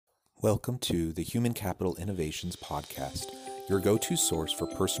Welcome to the Human Capital Innovations Podcast, your go-to source for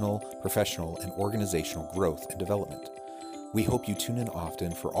personal, professional, and organizational growth and development. We hope you tune in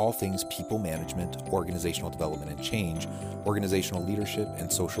often for all things people management, organizational development and change, organizational leadership,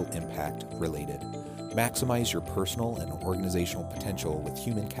 and social impact related. Maximize your personal and organizational potential with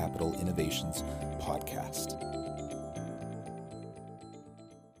Human Capital Innovations Podcast.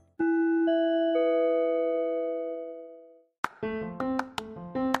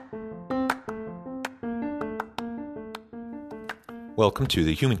 Welcome to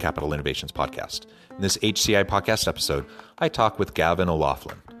the Human Capital Innovations Podcast. In this HCI podcast episode, I talk with Gavin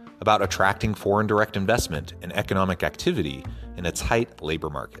O'Loughlin about attracting foreign direct investment and economic activity in a tight labor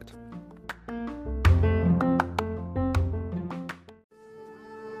market.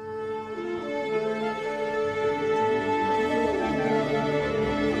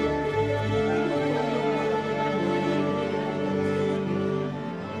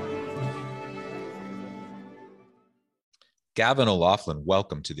 Gavin O'Loughlin,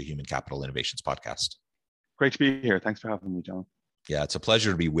 welcome to the Human Capital Innovations Podcast. Great to be here. Thanks for having me, John. Yeah, it's a pleasure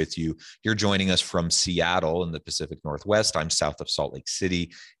to be with you. You're joining us from Seattle in the Pacific Northwest. I'm south of Salt Lake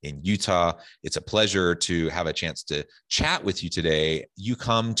City in Utah. It's a pleasure to have a chance to chat with you today. You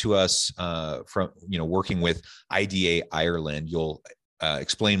come to us from, working with IDA Ireland. You'll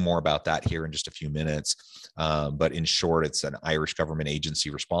explain more about that here in just a few minutes. But in short, it's an Irish government agency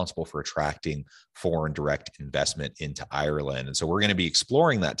responsible for attracting foreign direct investment into Ireland. And so we're going to be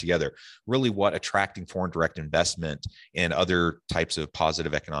exploring that together, really what attracting foreign direct investment and other types of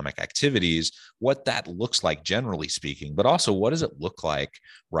positive economic activities, what that looks like generally speaking, but also what does it look like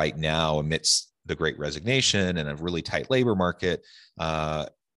right now amidst the Great Resignation and a really tight labor market,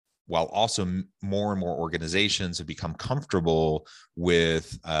 while also more and more organizations have become comfortable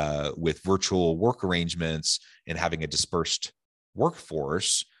with virtual work arrangements and having a dispersed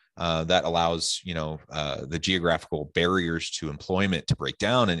workforce that allows the geographical barriers to employment to break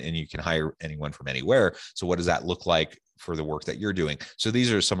down, and you can hire anyone from anywhere. So what does that look like for the work that you're doing? So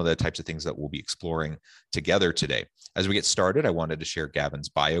these are some of the types of things that we'll be exploring together today. As we get started, I wanted to share Gavin's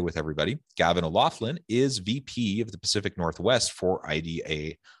bio with everybody. Gavin O'Loughlin is VP of the Pacific Northwest for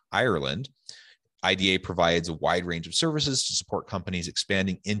IDA Ireland. IDA provides a wide range of services to support companies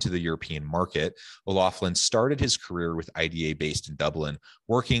expanding into the European market. O'Loughlin started his career with IDA based in Dublin,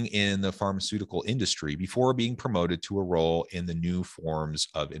 working in the pharmaceutical industry before being promoted to a role in the new forms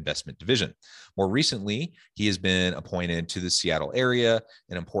of investment division. More recently, he has been appointed to the Seattle area,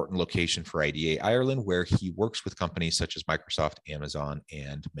 an important location for IDA Ireland, where he works with companies such as Microsoft, Amazon,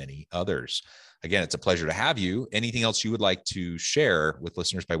 and many others. Again, it's a pleasure to have you. Anything else you would like to share with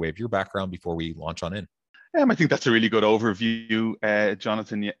listeners by way of your background before we launch on in? I think that's a really good overview,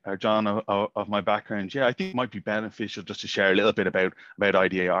 John, of my background. Yeah, I think it might be beneficial just to share a little bit about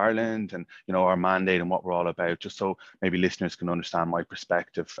IDA Ireland and our mandate and what we're all about, just so maybe listeners can understand my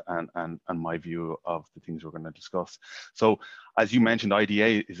perspective and my view of the things we're going to discuss. So, as you mentioned,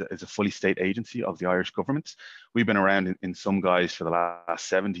 IDA is a fully state agency of the Irish government. We've been around in some guise for the last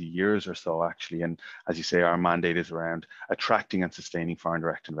 70 years or so, actually. And as you say, our mandate is around attracting and sustaining foreign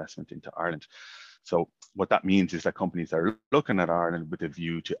direct investment into Ireland. So what that means is that companies are looking at Ireland with a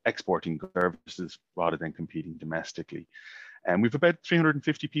view to exporting services rather than competing domestically. And we've about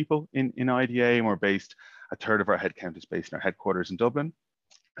 350 people in IDA, and a third of our headcount is based in our headquarters in Dublin.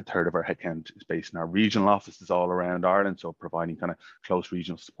 A third of our headcount is based in our regional offices all around Ireland, so providing kind of close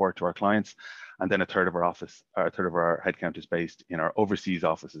regional support to our clients. And then a third of our headcount is based in our overseas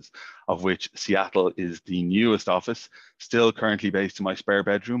offices, of which Seattle is the newest office, still currently based in my spare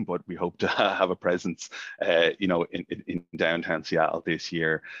bedroom, but we hope to have a presence, in downtown Seattle this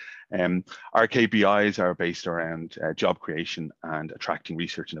year. Our KPIs are based around job creation and attracting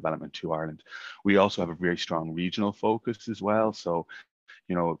research and development to Ireland. We also have a very strong regional focus as well. So,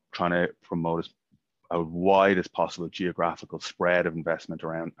 trying to promote a wide as possible geographical spread of investment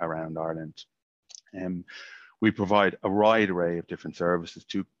around Ireland. We provide a wide array of different services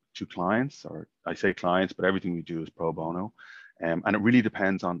to clients, or I say clients, but everything we do is pro bono. And it really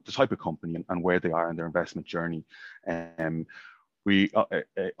depends on the type of company and where they are in their investment journey. We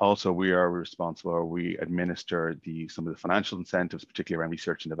are responsible, or we administer some of the financial incentives, particularly around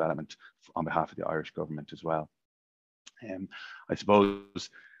research and development on behalf of the Irish government as well. I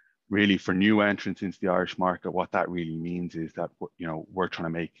suppose really for new entrants into the Irish market, what that really means is that we're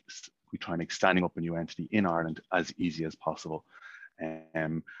trying to make standing up a new entity in Ireland as easy as possible.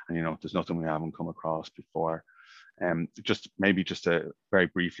 And there's nothing we haven't come across before. Just very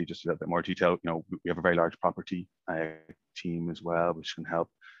briefly, just a little bit more detail. We have a very large property team as well, which can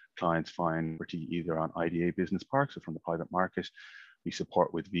help clients find property either on IDA business parks or from the private market. We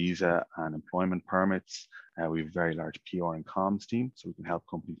support with visa and employment permits. We have a very large PR and comms team, so we can help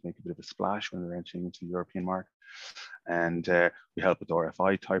companies make a bit of a splash when they're entering into the European market. And we help with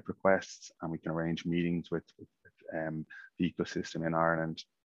RFI type requests, and we can arrange meetings with the ecosystem in Ireland.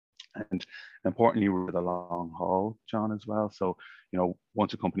 And importantly, we're the long haul, John, as well. So,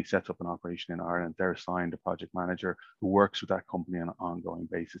 once a company sets up an operation in Ireland, they're assigned a project manager who works with that company on an ongoing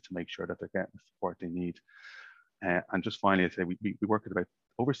basis to make sure that they're getting the support they need. And just finally, I'd say we work with about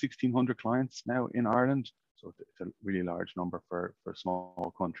over 1,600 clients now in Ireland. So it's a really large number for a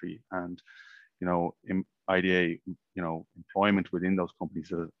small country. And, in IDA, employment within those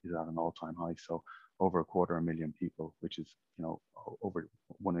companies is at an all-time high. So over 250,000 people, which is, over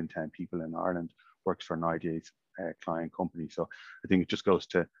 1 in 10 people in Ireland works for an IDA's client company. So I think it just goes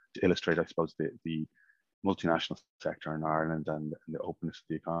to illustrate, I suppose, the multinational sector in Ireland and the openness of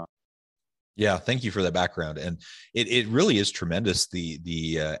the economy. Yeah, thank you for that background. And it really is tremendous,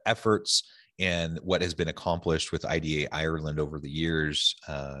 the efforts and what has been accomplished with IDA Ireland over the years.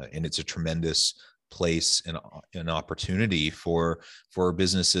 And it's a tremendous place and an opportunity for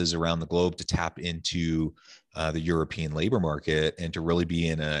businesses around the globe to tap into the European labor market and to really be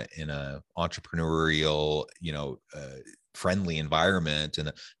in a entrepreneurial, friendly environment and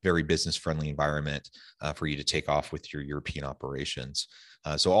a very business friendly environment for you to take off with your European operations.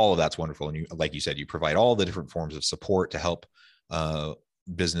 So all of that's wonderful. And like you said, you provide all the different forms of support to help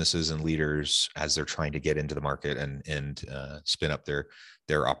businesses and leaders as they're trying to get into the market and spin up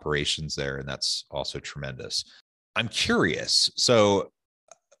their operations there. And that's also tremendous. I'm curious. So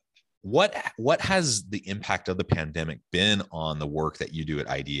what has the impact of the pandemic been on the work that you do at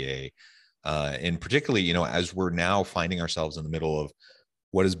IDA? And particularly, as we're now finding ourselves in the middle of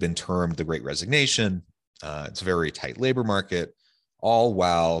what has been termed the Great Resignation, it's a very tight labor market, all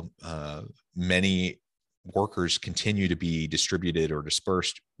while many workers continue to be distributed or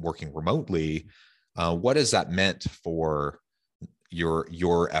dispersed working remotely. What has that meant for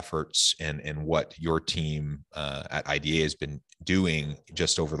your efforts and what your team at IDA has been doing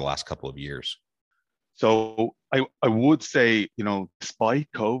just over the last couple of years? So I would say, despite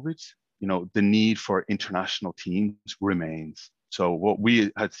COVID, the need for international teams remains. So what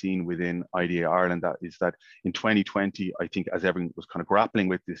we had seen within IDA Ireland is that in 2020, I think as everyone was kind of grappling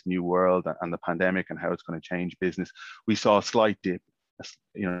with this new world and the pandemic and how it's going to change business, we saw a slight dip,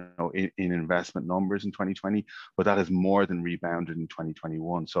 in investment numbers in 2020, but that has more than rebounded in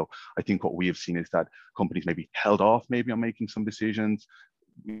 2021. So I think what we have seen is that companies maybe held off maybe on making some decisions,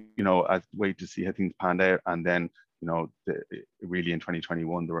 as wait to see how things panned out, and then really in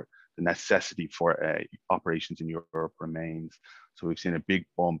 2021 the necessity for operations in Europe remains. So we've seen a big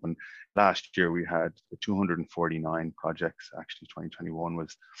bump, and last year we had 249 projects. Actually, 2021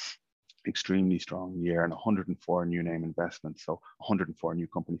 was extremely strong year, and 104 new name investments. So 104 new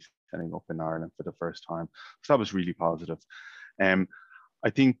companies setting up in Ireland for the first time. So that was really positive. I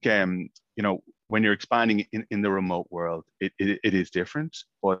think when you're expanding in the remote world, it is different.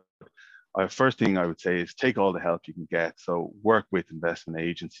 But first thing I would say is take all the help you can get. So work with investment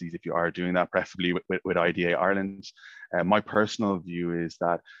agencies if you are doing that, preferably with IDA Ireland. My personal view is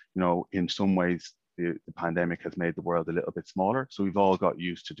that, in some ways, the pandemic has made the world a little bit smaller. So we've all got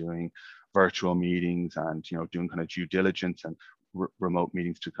used to doing virtual meetings and, doing kind of due diligence and remote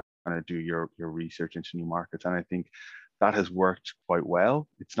meetings to kind of do your research into new markets. And I think that has worked quite well.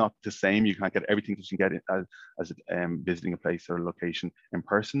 It's not the same. You can't get everything that you can get as visiting a place or a location in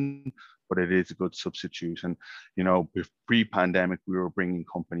person, but it is a good substitute. And, pre-pandemic, we were bringing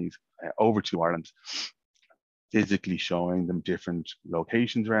companies over to Ireland, physically showing them different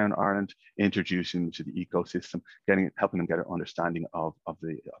locations around Ireland, introducing them to the ecosystem, helping them get an understanding of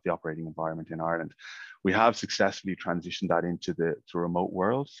the operating environment in Ireland. We have successfully transitioned that into the remote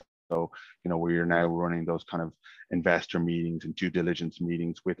world. So, we are now running those kind of investor meetings and due diligence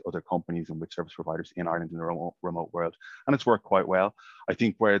meetings with other companies and with service providers in Ireland in the remote world. And it's worked quite well. I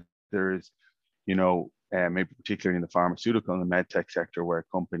think where there is, maybe particularly in the pharmaceutical and the medtech sector, where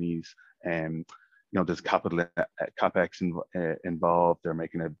companies, there's capital capex involved. They're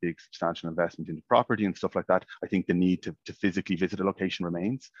making a big substantial investment into property and stuff like that. I think the need to physically visit a location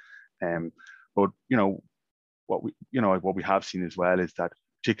remains. But what we have seen as well is that,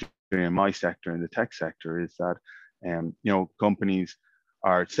 particularly in my sector, in the tech sector, is that companies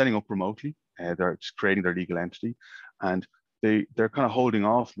are setting up remotely. They're just creating their legal entity, and they're kind of holding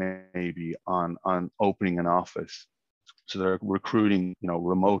off maybe on opening an office. So they're recruiting,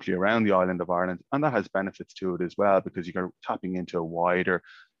 remotely around the island of Ireland, and that has benefits to it as well, because you're tapping into a wider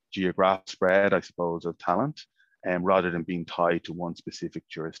geographic spread, I suppose, of talent, rather than being tied to one specific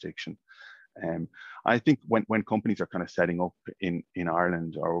jurisdiction. I think when companies are kind of setting up in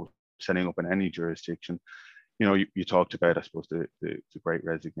Ireland or setting up in any jurisdiction, you talked about, I suppose, the great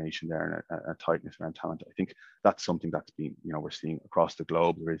resignation there and a tightness around talent. I think that's something that's been, we're seeing across the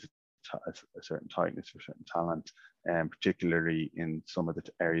globe. There is a certain tightness for certain talent, and particularly in some of the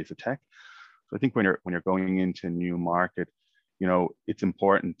areas of tech. So I think when you're going into a new market, it's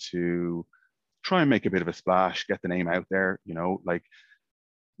important to try and make a bit of a splash, get the name out there. Like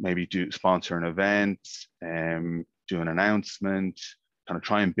maybe sponsor an event, do an announcement, kind of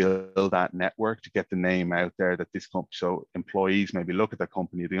try and build that network to get the name out there that this company, so employees maybe look at the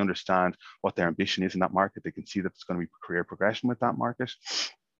company, they understand what their ambition is in that market, they can see that there's going to be career progression with that market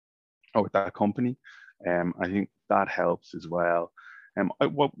or with that company. I think that helps as well.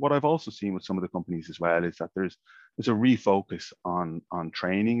 What I've also seen with some of the companies as well is that there's a refocus on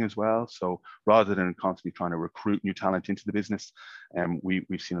training as well. So rather than constantly trying to recruit new talent into the business, we've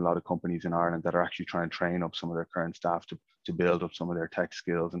seen a lot of companies in Ireland that are actually trying to train up some of their current staff to build up some of their tech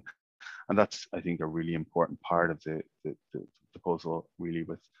skills, and that's, I think, a really important part of the puzzle, really,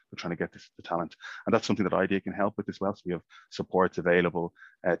 with trying to get the talent. And that's something that IDEA can help with as well. So we have supports available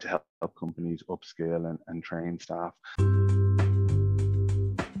to help companies upskill and train staff.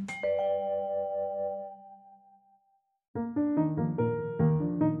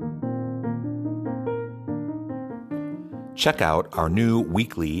 Check out our new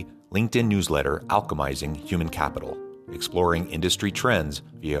weekly LinkedIn newsletter, Alchemizing Human Capital, exploring industry trends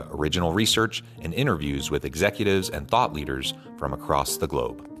via original research and interviews with executives and thought leaders from across the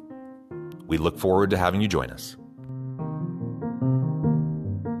globe. We look forward to having you join us.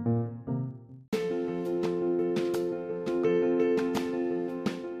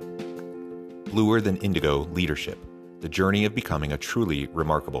 Bluer Than Indigo Leadership, the journey of becoming a truly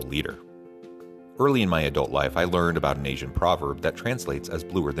remarkable leader. Early in my adult life, I learned about an Asian proverb that translates as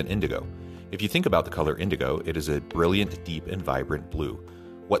bluer than indigo. If you think about the color indigo, it is a brilliant, deep, and vibrant blue,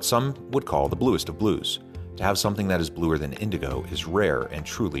 what some would call the bluest of blues. To have something that is bluer than indigo is rare and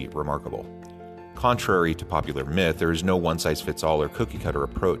truly remarkable. Contrary to popular myth, there is no one-size-fits-all or cookie-cutter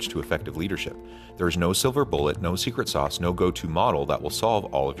approach to effective leadership. There is no silver bullet, no secret sauce, no go-to model that will solve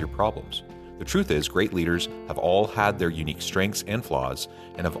all of your problems. The truth is, great leaders have all had their unique strengths and flaws,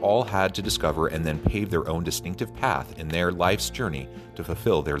 and have all had to discover and then pave their own distinctive path in their life's journey to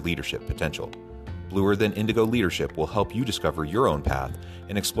fulfill their leadership potential. Bluer Than Indigo Leadership will help you discover your own path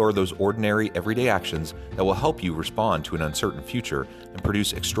and explore those ordinary, everyday actions that will help you respond to an uncertain future and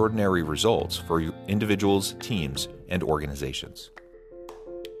produce extraordinary results for individuals, teams, and organizations.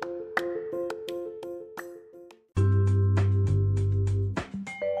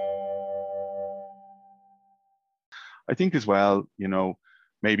 I think as well,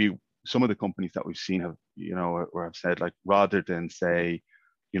 maybe some of the companies that we've seen have, or have said, like, rather than say,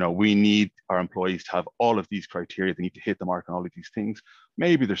 we need our employees to have all of these criteria, they need to hit the mark on all of these things.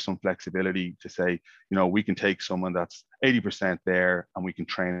 Maybe there's some flexibility to say, we can take someone that's 80% there and we can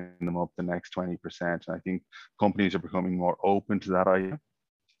train them up the next 20%. And I think companies are becoming more open to that idea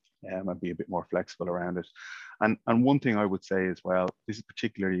and be a bit more flexible around it. And one thing I would say as well, this is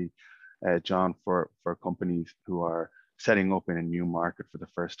particularly, John, for companies who are setting up in a new market for the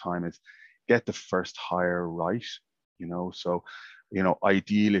first time, is get the first hire right. So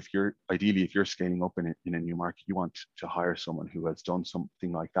ideally, if you're scaling up in a new market, you want to hire someone who has done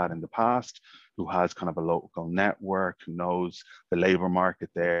something like that in the past, who has kind of a local network, who knows the labor market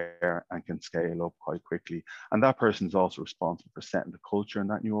there and can scale up quite quickly. And that person is also responsible for setting the culture in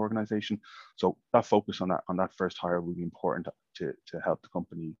that new organization. So that focus on that first hire will be important to help the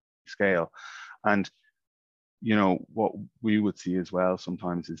company scale. And what we would see as well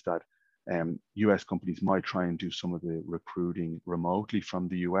sometimes is that US companies might try and do some of the recruiting remotely from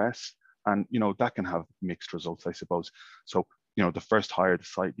the US, and that can have mixed results, I suppose. So the first hire, the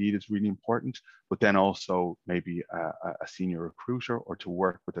site lead, is really important, but then also maybe a senior recruiter, or to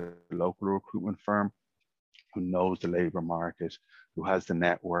work with a local recruitment firm who knows the labor market, who has the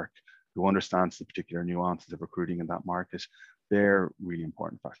network, who understands the particular nuances of recruiting in that market. They're really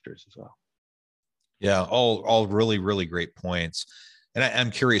important factors as well. Yeah, all really, really great points. And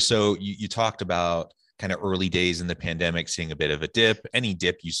I'm curious, so you talked about kind of early days in the pandemic, seeing a bit of a dip. Any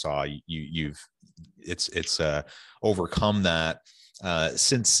dip you saw, it's overcome that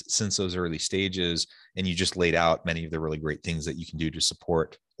since those early stages, and you just laid out many of the really great things that you can do to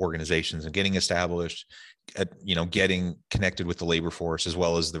support organizations and getting established, getting connected with the labor force, as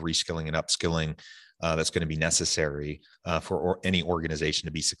well as the reskilling and upskilling that's going to be necessary for any organization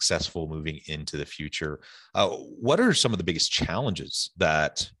to be successful moving into the future. What are some of the biggest challenges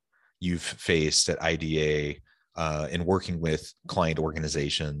that you've faced at IDA in working with client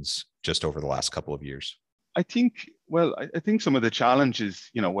organizations just over the last couple of years? I think, well, I think some of the challenges,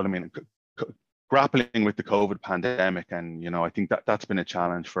 grappling with the COVID pandemic, and I think that's been a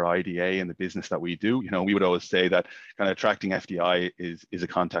challenge for IDA and the business that we do. We would always say that kind of attracting FDI is a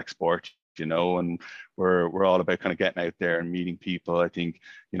contact sport, and we're all about kind of getting out there and meeting people. I think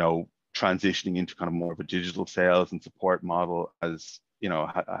transitioning into kind of more of a digital sales and support model has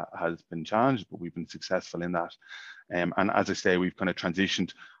been challenged, but we've been successful in that. And as I say, we've kind of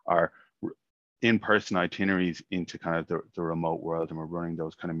transitioned our in-person itineraries into kind of the remote world, and we're running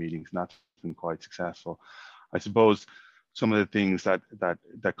those kind of meetings, and that's been quite successful. I suppose some of the things that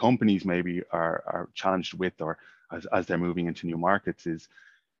companies maybe are challenged with, or as they're moving into new markets, is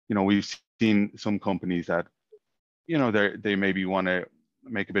we've seen some companies that they maybe want to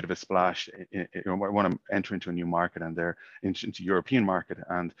make a bit of a splash, want to enter into a new market, and they're into European market,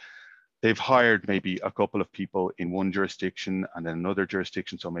 and they've hired maybe a couple of people in one jurisdiction and then another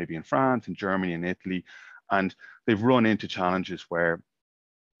jurisdiction, so maybe in France and Germany and Italy, and they've run into challenges where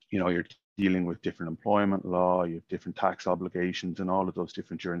you're dealing with different employment law, you have different tax obligations in all of those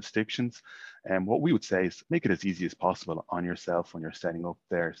different jurisdictions. And what we would say is make it as easy as possible on yourself when you're setting up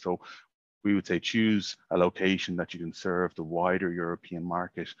there. So we would say choose a location that you can serve the wider European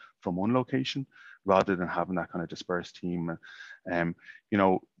market from one location, rather than having that kind of dispersed team.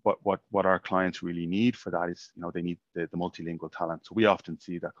 What our clients really need for that is, they need the multilingual talent. So we often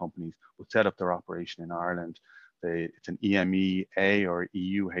see that companies will set up their operation in Ireland. It's an EMEA or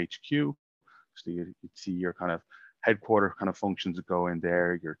EU HQ. So you'd see your kind of headquarter kind of functions that go in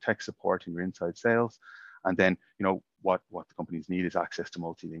there, your tech support and your inside sales. And then, what the companies need is access to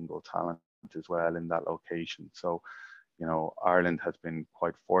multilingual talent as well in that location. So, Ireland has been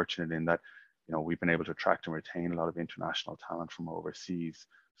quite fortunate in that, we've been able to attract and retain a lot of international talent from overseas.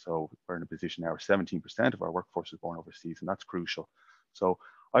 So we're in a position now where 17% of our workforce is born overseas, and that's crucial. So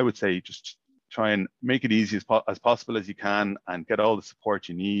I would say just try and make it easy as possible as you can, and get all the support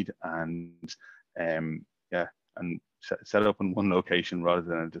you need, and set up in one location rather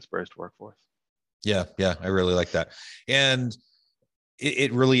than a dispersed workforce. Yeah, I really like that. And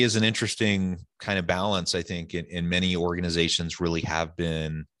it really is an interesting kind of balance, I think, in many organizations really have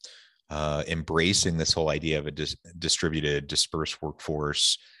been embracing this whole idea of a distributed, dispersed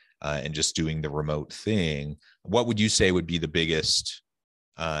workforce, and just doing the remote thing. What would you say would be the biggest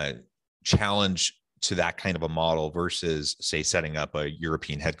challenge to that kind of a model versus, say, setting up a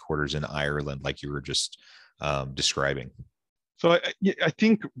European headquarters in Ireland, like you were just describing? So I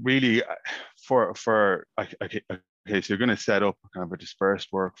think really so you're going to set up kind of a dispersed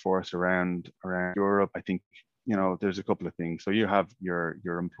workforce around Europe. I think there's a couple of things. So you have your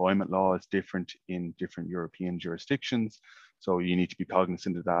employment law is different in different European jurisdictions. So you need to be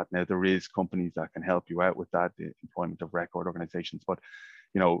cognizant of that. Now, there is companies that can help you out with that, the employment of record organizations, but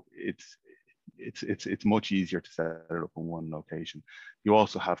it's much easier to set it up in one location. You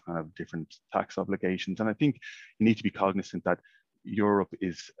also have kind of different tax obligations. And I think you need to be cognizant that Europe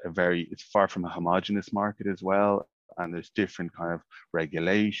is it's far from a homogenous market as well. And there's different kind of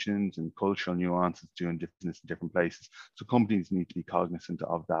regulations and cultural nuances doing business in different places. So companies need to be cognizant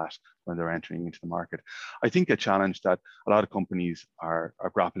of that when they're entering into the market. I think a challenge that a lot of companies are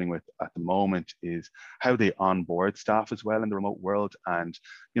grappling with at the moment is how they onboard staff as well in the remote world, and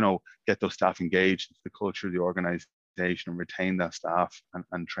get those staff engaged into the culture of the organization and retain that staff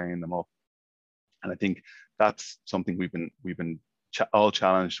and train them up. And I think that's something we've been all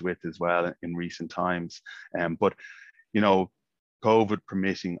challenged with as well in recent times. But COVID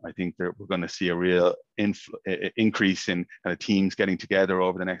permitting, I think that we're going to see a real increase in kind of teams getting together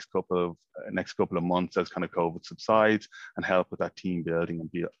over the next couple of months as kind of COVID subsides, and help with that team building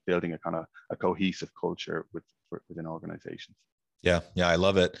and building a kind of a cohesive culture within organizations. Yeah, I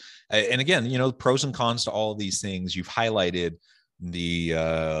love it. And again, pros and cons to all of these things. You've highlighted the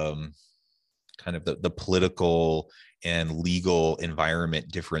kind of the political and legal environment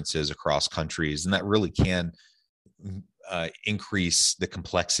differences across countries, and that really can increase the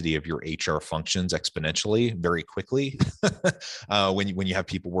complexity of your HR functions exponentially very quickly when you have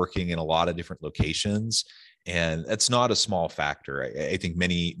people working in a lot of different locations. And that's not a small factor. I think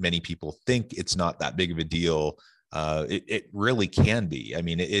many people think it's not that big of a deal. It really can be. I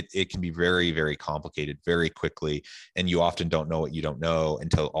mean, it can be very, very complicated very quickly, and you often don't know what you don't know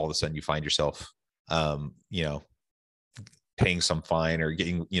until all of a sudden you find yourself paying some fine or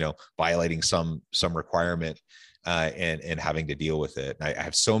getting, violating some requirement, and having to deal with it. And I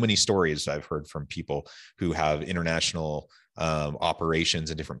have so many stories I've heard from people who have international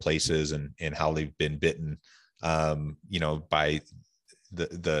operations in different places, and how they've been bitten, by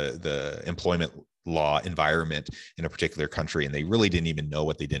the employment law environment in a particular country, and they really didn't even know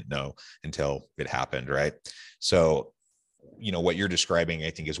what they didn't know until it happened, right? So, what you're describing,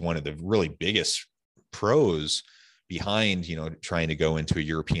 I think, is one of the really biggest pros behind, trying to go into a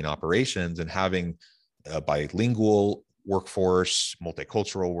European operations and having a bilingual workforce,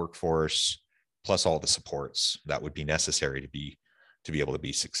 multicultural workforce, plus all the supports that would be necessary to be able to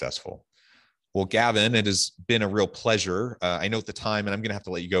be successful. Well, Gavin, it has been a real pleasure. I note the time, and I'm going to have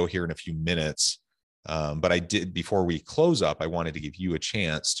to let you go here in a few minutes. But before we close up, I wanted to give you a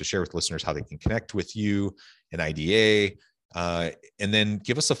chance to share with listeners how they can connect with you and IDA, and then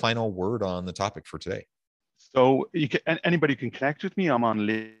give us a final word on the topic for today. So anybody can connect with me. I'm on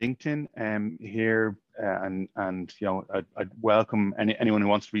LinkedIn here, and I'd welcome anyone who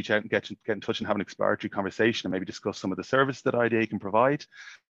wants to reach out and get in touch and have an exploratory conversation and maybe discuss some of the services that IDA can provide.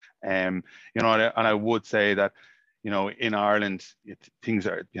 And I would say that, in Ireland, things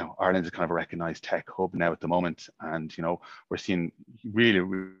are, Ireland's a kind of a recognized tech hub now at the moment. And, we're seeing really,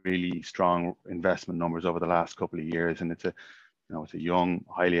 really strong investment numbers over the last couple of years. And it's a young,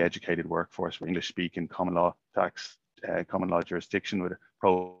 highly educated workforce for English speaking, common law jurisdiction with a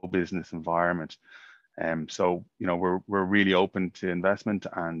pro-business environment. So, we're really open to investment,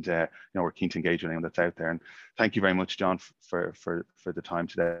 and, we're keen to engage with anyone that's out there. And thank you very much, John, for the time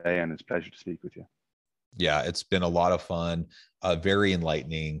today. And it's a pleasure to speak with you. Yeah, it's been a lot of fun, very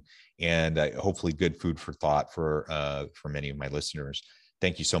enlightening, and hopefully good food for thought for many of my listeners.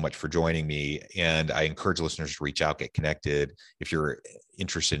 Thank you so much for joining me. And I encourage listeners to reach out, get connected. If you're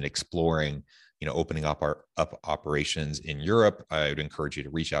interested in exploring, opening up operations in Europe, I would encourage you to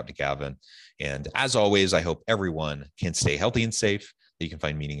reach out to Gavin. And as always, I hope everyone can stay healthy and safe, that you can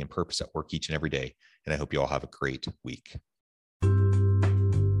find meaning and purpose at work each and every day. And I hope you all have a great week.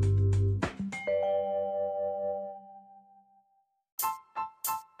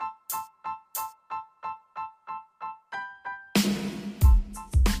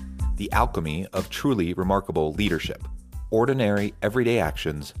 The alchemy of truly remarkable leadership. Ordinary, everyday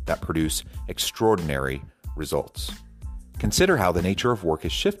actions that produce extraordinary results. Consider how the nature of work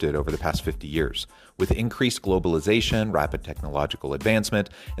has shifted over the past 50 years. With increased globalization, rapid technological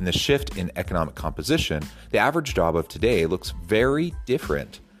advancement, and the shift in economic composition, the average job of today looks very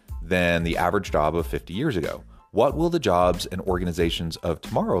different than the average job of 50 years ago. What will the jobs and organizations of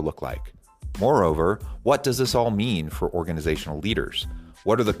tomorrow look like? Moreover, what does this all mean for organizational leaders?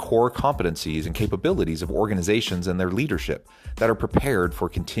 What are the core competencies and capabilities of organizations and their leadership that are prepared for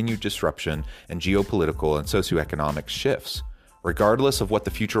continued disruption and geopolitical and socioeconomic shifts? Regardless of what the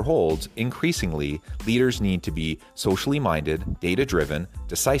future holds, increasingly, leaders need to be socially minded, data-driven,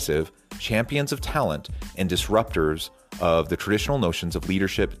 decisive, champions of talent, and disruptors of the traditional notions of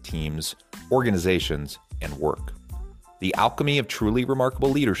leadership, teams, organizations, and work. The alchemy of truly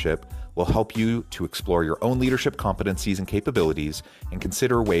remarkable leadership will help you to explore your own leadership competencies and capabilities and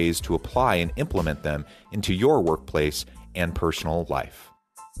consider ways to apply and implement them into your workplace and personal life.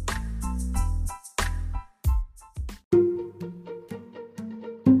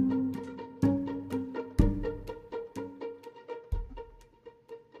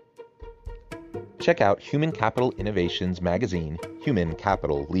 Check out Human Capital Innovations magazine, Human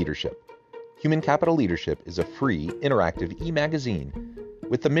Capital Leadership. Human Capital Leadership is a free, interactive e-magazine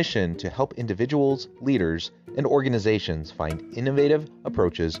with the mission to help individuals, leaders, and organizations find innovative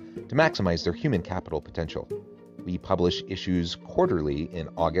approaches to maximize their human capital potential. We publish issues quarterly in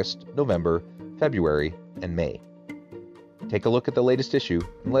August, November, February, and May. Take a look at the latest issue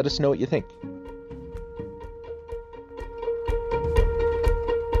and let us know what you think.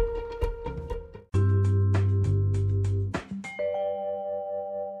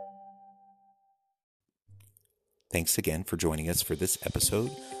 Thanks again for joining us for this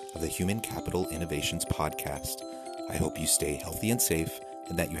episode of the Human Capital Innovations Podcast. I hope you stay healthy and safe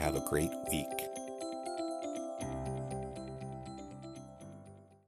and that you have a great week.